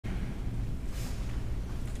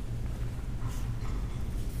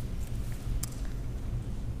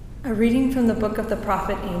A reading from the book of the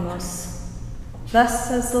prophet Amos. Thus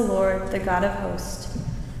says the Lord, the God of hosts,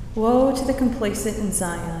 woe to the complacent in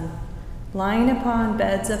Zion, lying upon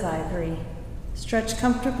beds of ivory, stretched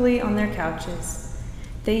comfortably on their couches.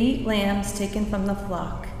 They eat lambs taken from the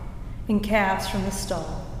flock, and calves from the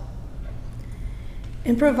stall.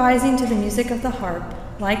 Improvising to the music of the harp,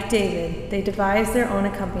 like David, they devise their own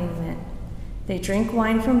accompaniment. They drink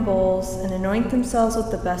wine from bowls and anoint themselves with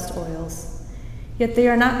the best oils. Yet they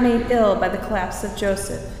are not made ill by the collapse of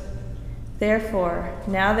Joseph. Therefore,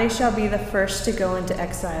 now they shall be the first to go into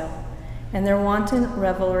exile, and their wanton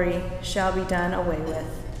revelry shall be done away with.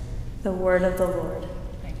 The word of the Lord.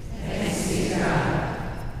 Thanks be to God.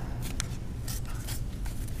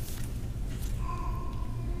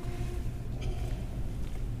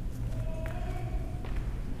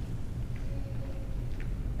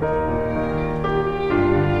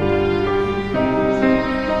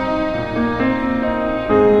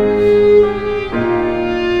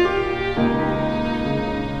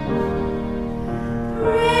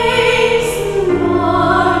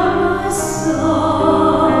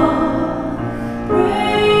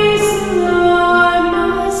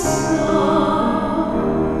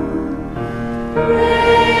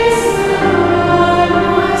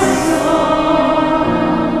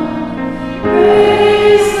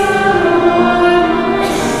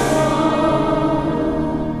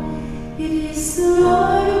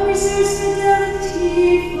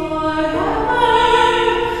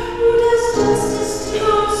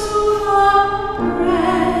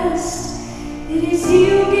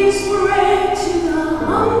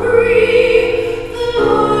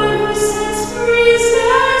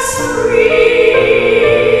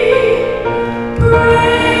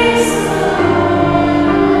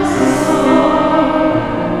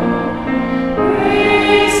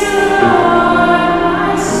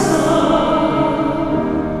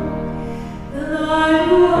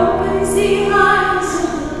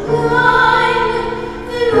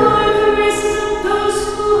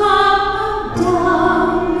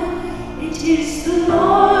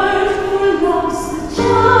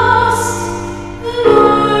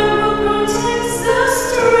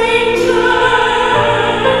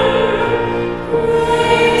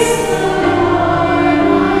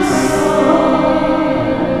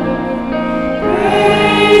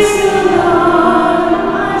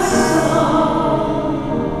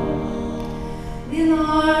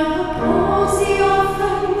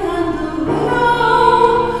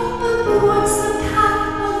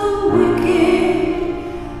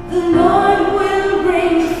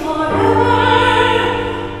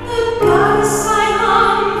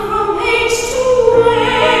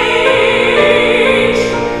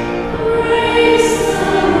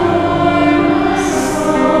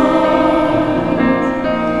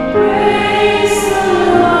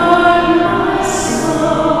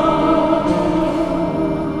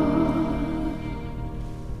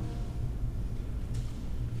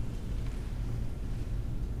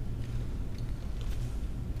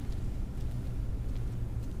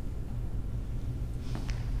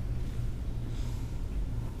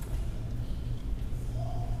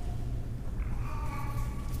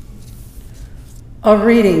 A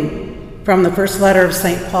reading from the first letter of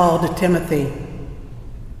St. Paul to Timothy.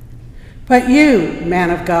 But you,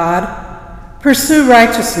 man of God, pursue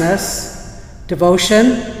righteousness,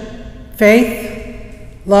 devotion,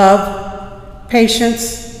 faith, love,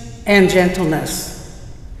 patience, and gentleness.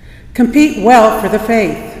 Compete well for the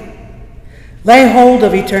faith. Lay hold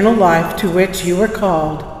of eternal life to which you were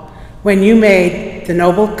called when you made the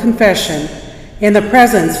noble confession in the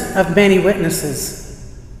presence of many witnesses.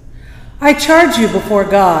 I charge you before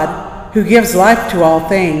God, who gives life to all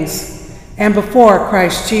things, and before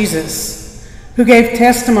Christ Jesus, who gave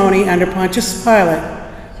testimony under Pontius Pilate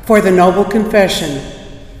for the noble confession,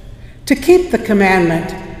 to keep the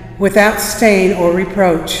commandment without stain or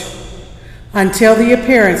reproach, until the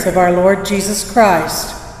appearance of our Lord Jesus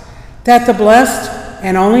Christ, that the blessed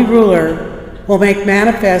and only ruler will make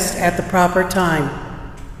manifest at the proper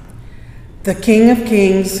time. The King of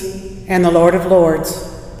kings and the Lord of lords,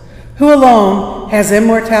 who alone has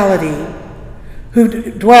immortality,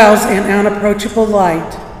 who dwells in unapproachable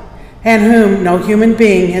light, and whom no human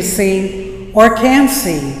being has seen or can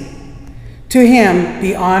see. To him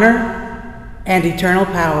be honor and eternal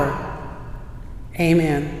power.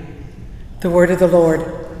 Amen. The word of the Lord.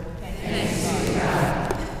 Thanks be to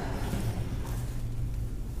God.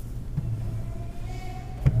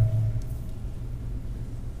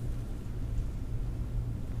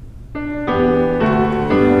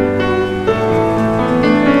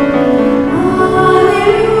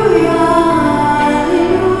 Hallelujah,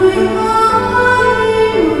 hallelujah,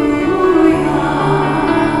 hallelujah.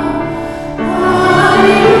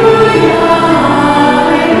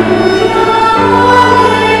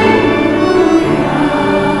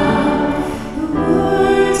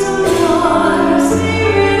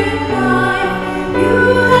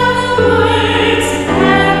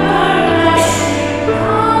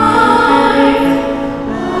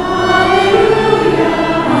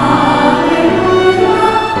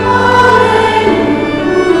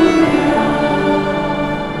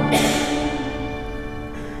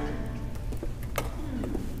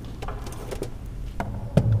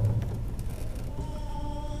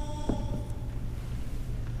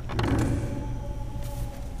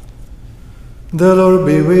 The Lord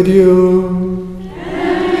be with you.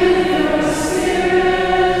 And with your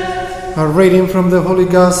spirit. A reading from the Holy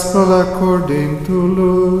Gospel according to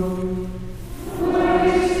Luke.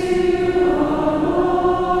 Glory to you, O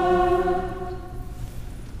Lord.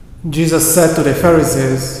 Jesus said to the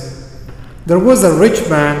Pharisees, "There was a rich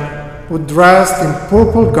man who dressed in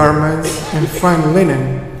purple garments and fine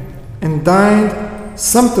linen, and dined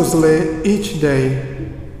sumptuously each day.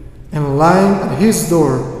 And lying at his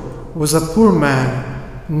door was a poor man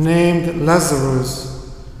named Lazarus,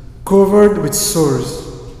 covered with sores,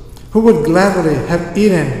 who would gladly have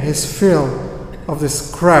eaten his fill of the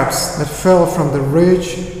scraps that fell from the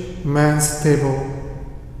rich man's table.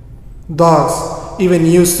 Dogs even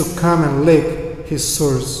used to come and lick his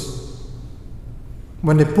sores.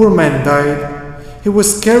 When the poor man died, he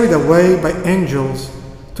was carried away by angels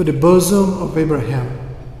to the bosom of Abraham.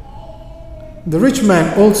 The rich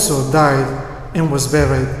man also died and was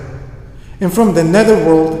buried. And from the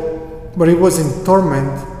netherworld, where he was in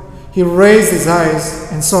torment, he raised his eyes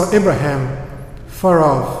and saw Abraham far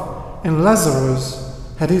off, and Lazarus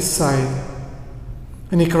at his side.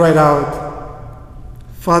 And he cried out,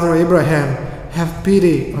 'Father Abraham, have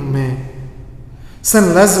pity on me.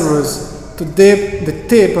 Send Lazarus to dip the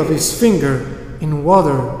tip of his finger in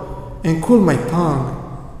water and cool my tongue,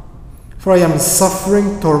 for I am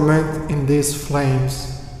suffering torment in these flames.'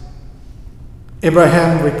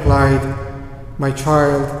 Abraham replied, 'My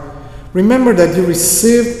child, remember that you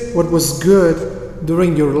received what was good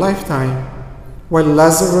during your lifetime, while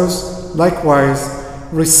Lazarus likewise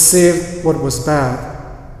received what was bad.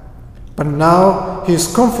 But now he is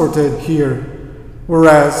comforted here,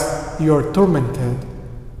 whereas you are tormented.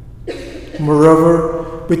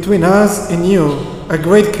 Moreover, between us and you a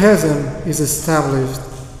great chasm is established,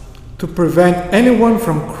 to prevent anyone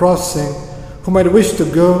from crossing who might wish to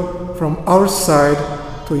go from our side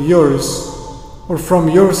to yours, or from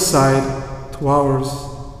your side to ours.'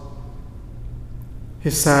 He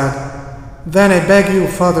said, 'Then I beg you,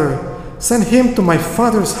 Father, send him to my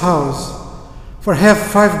father's house, for I have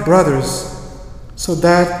 5 brothers, so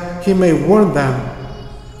that he may warn them,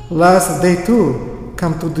 lest they too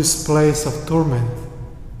come to this place of torment.'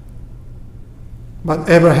 But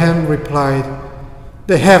Abraham replied,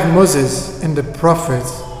 'They have Moses and the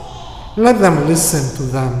prophets. Let them listen to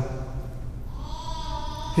them.'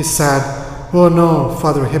 He said, 'Oh no,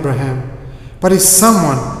 Father Abraham, but if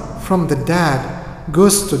someone from the dead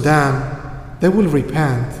goes to them, they will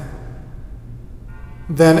repent.'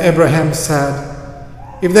 Then Abraham said,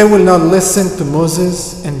 'If they will not listen to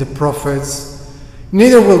Moses and the prophets,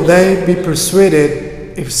 neither will they be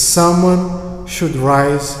persuaded if someone should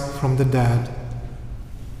rise from the dead.'"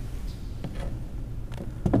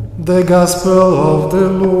 The Gospel of the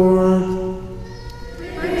Lord.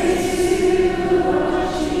 Praise to you, Lord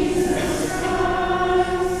Jesus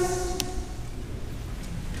Christ.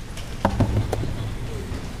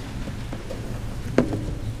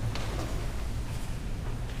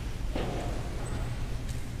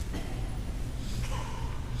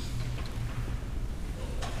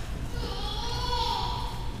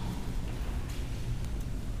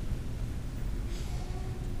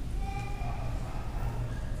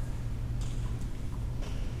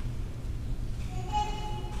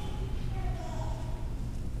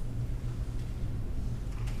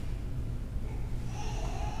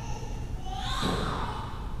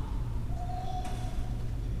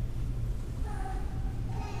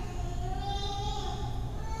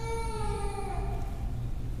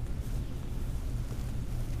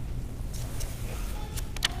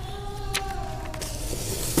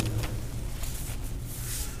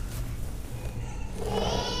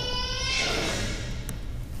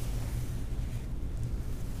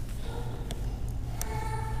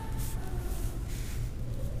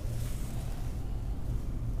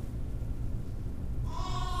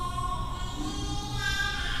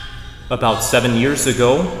 About 7 years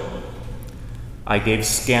ago, I gave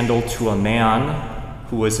scandal to a man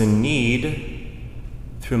who was in need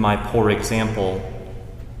through my poor example.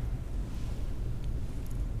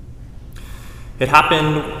 It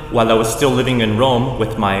happened while I was still living in Rome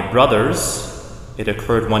with my brothers. It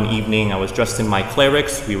occurred one evening. I was dressed in my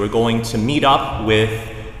clerics. We were going to meet up with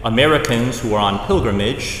Americans who were on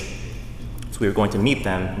pilgrimage. So we were going to meet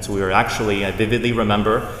them. And so we were actually, I vividly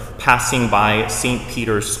remember, passing by St.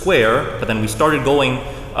 Peter's Square, but then we started going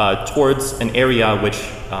towards an area which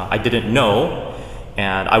I didn't know,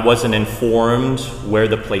 and I wasn't informed where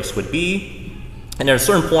the place would be. And at a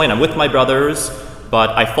certain point, I'm with my brothers,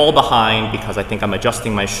 but I fall behind because I think I'm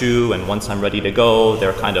adjusting my shoe, and once I'm ready to go,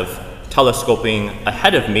 they're kind of telescoping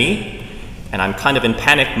ahead of me. and I'm kind of in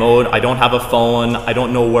panic mode. I don't have a phone. I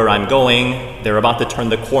don't know where I'm going. They're about to turn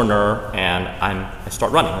the corner, and I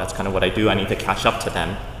start running. That's kind of what I do. I need to catch up to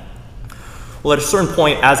them. Well, at a certain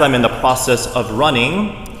point, as I'm in the process of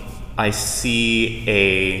running, I see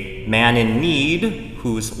a man in need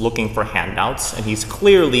who's looking for handouts, and he's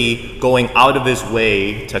clearly going out of his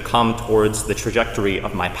way to come towards the trajectory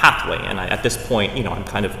of my pathway. And at this point, I'm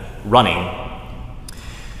kind of running.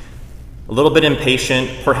 A little bit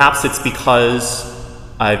impatient. Perhaps it's because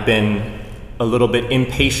I've been a little bit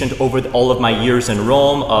impatient over all of my years in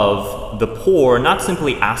Rome of the poor not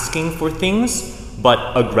simply asking for things,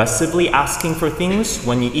 but aggressively asking for things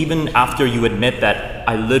when even after you admit that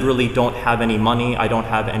I literally don't have any money, I don't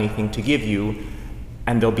have anything to give you,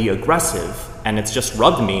 and they'll be aggressive, and it's just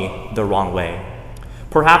rubbed me the wrong way.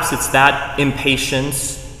 Perhaps it's that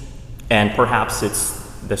impatience, and perhaps it's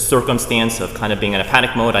the circumstance of kind of being in a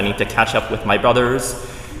panic mode. I need to catch up with my brothers.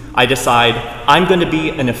 I decide I'm going to be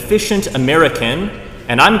an efficient American,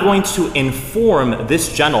 and I'm going to inform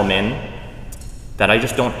this gentleman that I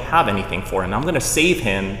just don't have anything for him. I'm going to save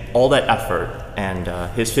him all that effort and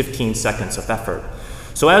his 15 seconds of effort.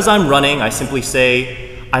 So as I'm running, I simply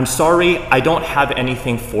say, I'm sorry, I don't have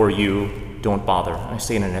anything for you, don't bother. I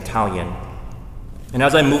say it in Italian. And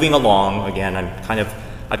as I'm moving along, again,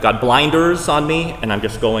 I've got blinders on me, and I'm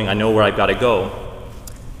just going, I know where I've got to go.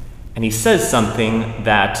 And he says something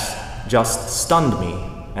that just stunned me,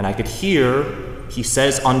 and I could hear he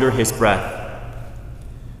says under his breath,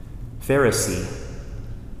 Pharisee.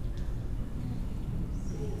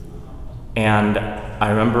 And I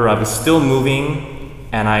remember I was still moving,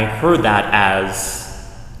 and I heard that as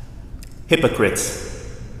hypocrites.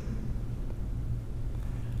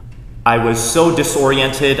 I was so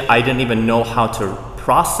disoriented, I didn't even know how to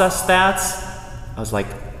process that. I was like,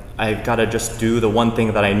 I've got to just do the one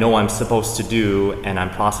thing that I know I'm supposed to do, and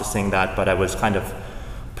I'm processing that, but I was kind of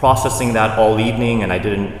processing that all evening, and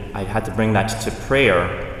I had to bring that to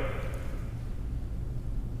prayer.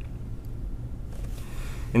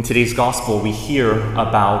 In today's gospel, we hear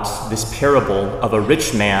about this parable of a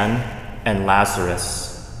rich man and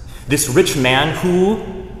Lazarus. This rich man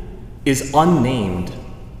who is unnamed.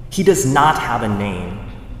 He does not have a name.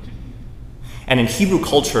 And in Hebrew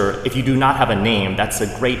culture, if you do not have a name, that's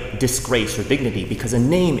a great disgrace or dignity, because a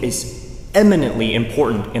name is eminently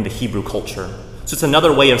important in the Hebrew culture. So it's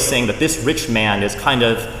another way of saying that this rich man is kind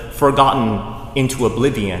of forgotten into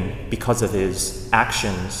oblivion because of his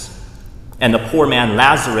actions. And the poor man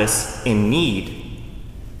Lazarus in need.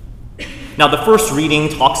 Now, the first reading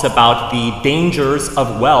talks about the dangers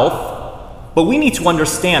of wealth, but we need to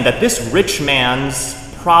understand that this rich man's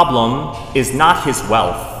problem is not his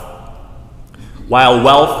wealth. While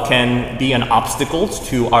wealth can be an obstacle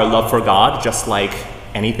to our love for God, just like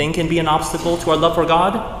anything can be an obstacle to our love for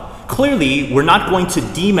God, clearly we're not going to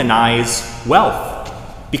demonize wealth.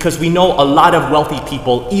 Because we know a lot of wealthy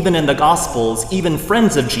people, even in the Gospels, even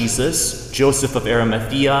friends of Jesus, Joseph of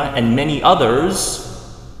Arimathea, and many others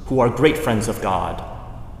who are great friends of God.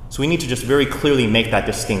 So we need to just very clearly make that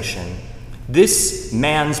distinction. This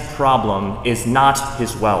man's problem is not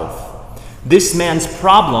his wealth. This man's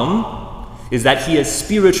problem is that he is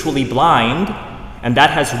spiritually blind, and that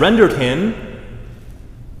has rendered him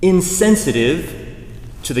insensitive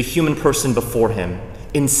to the human person before him,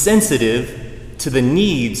 insensitive to the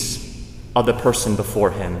needs of the person before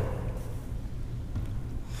him.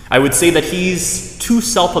 I would say that he's too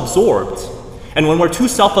self-absorbed. And when we're too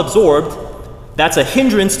self-absorbed, that's a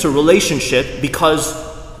hindrance to relationship because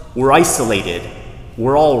we're isolated.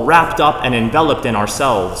 We're all wrapped up and enveloped in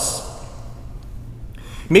ourselves.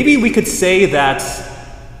 Maybe we could say that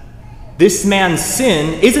this man's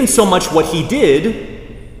sin isn't so much what he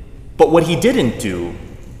did, but what he didn't do.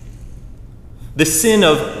 The sin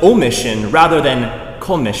of omission rather than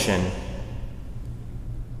commission.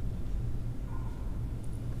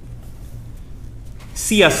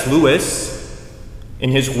 C.S. Lewis, in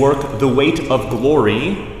his work The Weight of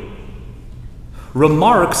Glory,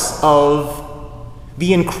 remarks of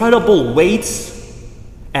the incredible weight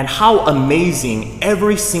and how amazing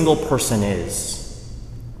every single person is.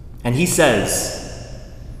 And he says,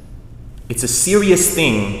 it's a serious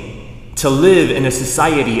thing to live in a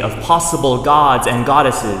society of possible gods and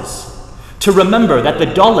goddesses, to remember that the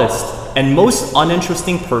dullest and most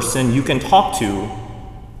uninteresting person you can talk to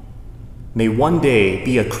may one day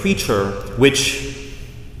be a creature which,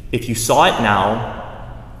 if you saw it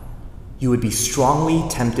now, you would be strongly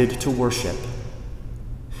tempted to worship.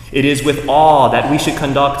 It is with awe that we should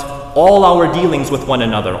conduct all our dealings with one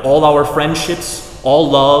another, all our friendships,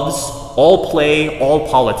 all loves, all play, all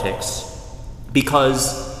politics,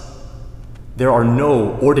 because there are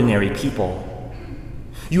no ordinary people.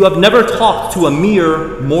 You have never talked to a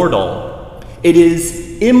mere mortal. It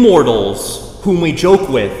is immortals whom we joke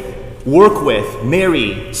with, work with,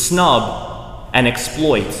 marry, snub, and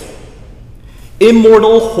exploit.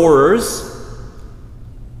 Immortal horrors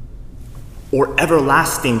or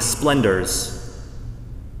everlasting splendors.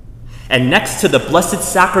 And next to the Blessed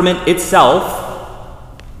Sacrament itself,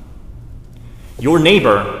 your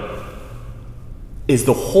neighbor is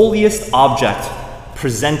the holiest object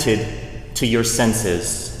presented to your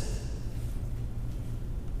senses.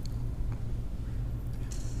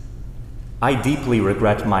 I deeply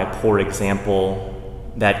regret my poor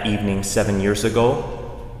example that evening 7 years ago.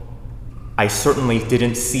 I certainly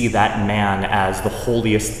didn't see that man as the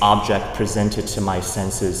holiest object presented to my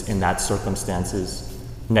senses in that circumstances,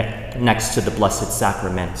 next to the Blessed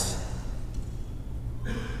Sacrament.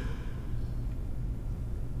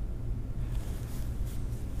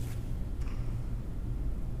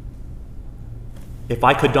 If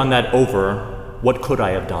I could have done that over, what could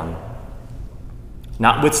I have done?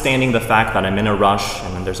 Notwithstanding the fact that I'm in a rush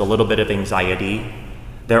and there's a little bit of anxiety,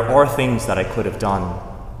 there are things that I could have done.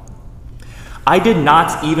 I did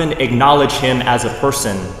not even acknowledge him as a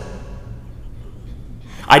person.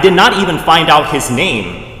 I did not even find out his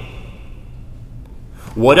name.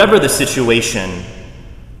 Whatever the situation,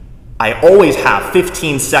 I always have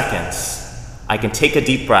 15 seconds. I can take a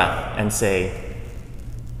deep breath and say,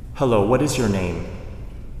 "Hello, what is your name?"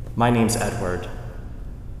 "My name's Edward."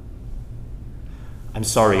 "I'm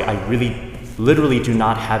sorry, I literally do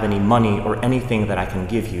not have any money or anything that I can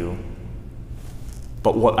give you.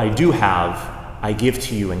 But what I do have, I give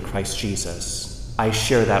to you in Christ Jesus. I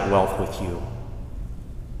share that wealth with you."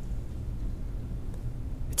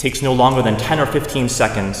 It takes no longer than 10 or 15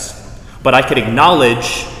 seconds, but I could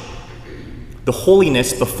acknowledge the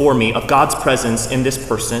holiness before me of God's presence in this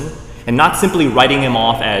person, and not simply writing him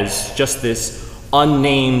off as just this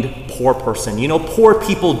unnamed poor person. You know, poor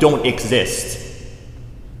people don't exist.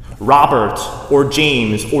 Robert or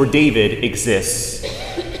James or David exists.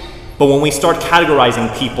 But when we start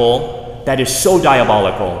categorizing people, that is so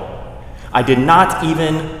diabolical. I did not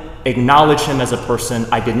even acknowledge him as a person.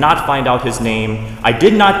 I did not find out his name. I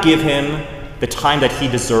did not give him the time that he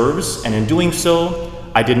deserves, and in doing so,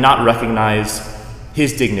 I did not recognize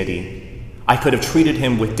his dignity. I could have treated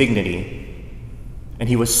him with dignity, and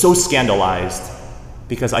he was so scandalized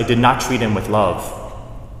because I did not treat him with love.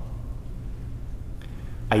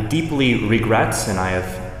 I deeply regret, and I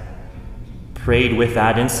have prayed with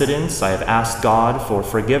that incident. I have asked God for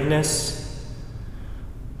forgiveness.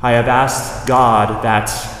 I have asked God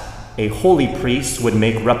that a holy priest would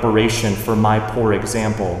make reparation for my poor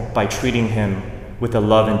example by treating him with the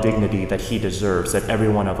love and dignity that he deserves, that every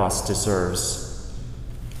one of us deserves.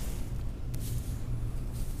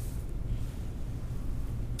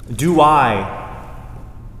 Do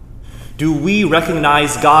we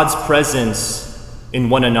recognize God's presence in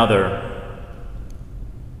one another?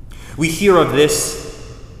 We hear of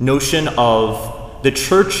this notion of the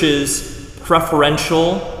church's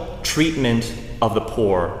preferential treatment of the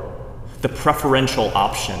poor, the preferential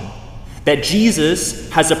option, that Jesus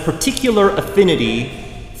has a particular affinity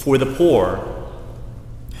for the poor.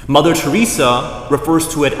 Mother Teresa refers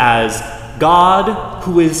to it as God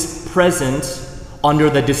who is present under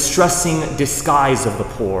the distressing disguise of the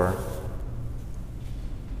poor.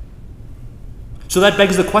 So that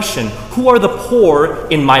begs the question, who are the poor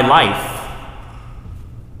in my life?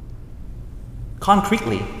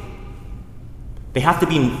 Concretely, they have to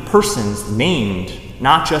be persons named,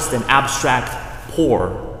 not just an abstract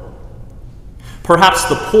poor. Perhaps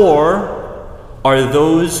the poor are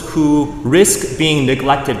those who risk being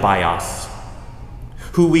neglected by us,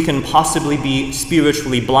 who we can possibly be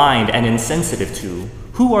spiritually blind and insensitive to.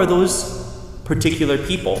 Who are those particular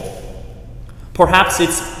people? Perhaps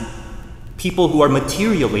it's people who are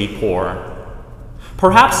materially poor.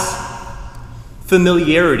 Perhaps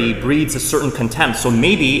familiarity breeds a certain contempt, so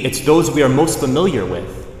maybe it's those we are most familiar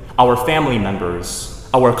with, our family members,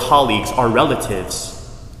 our colleagues, our relatives.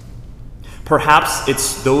 Perhaps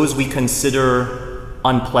it's those we consider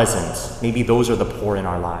unpleasant. Maybe those are the poor in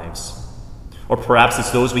our lives. Or perhaps it's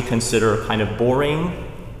those we consider kind of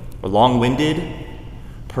boring or long-winded.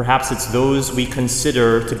 Perhaps it's those we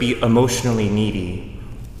consider to be emotionally needy.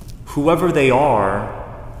 Whoever they are,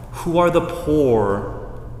 who are the poor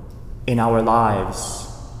in our lives?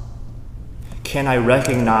 Can I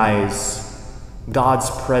recognize God's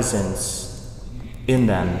presence in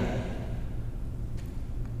them?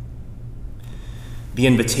 The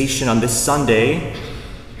invitation on this Sunday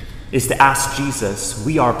is to ask Jesus,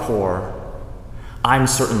 we are poor. I'm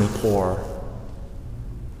certainly poor.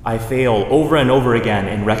 I fail over and over again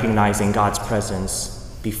in recognizing God's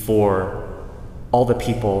presence before all the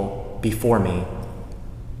people before me.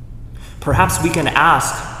 Perhaps we can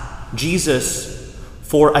ask Jesus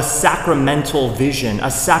for a sacramental vision,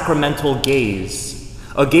 a sacramental gaze,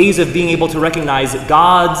 a gaze of being able to recognize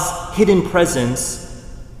God's hidden presence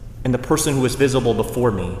in the person who is visible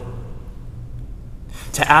before me.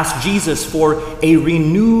 To ask Jesus for a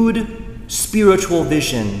renewed spiritual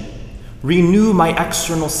vision, renew my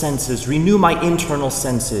external senses, renew my internal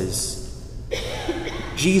senses.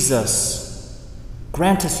 Jesus,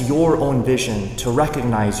 grant us your own vision to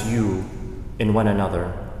recognize you in one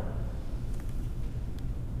another.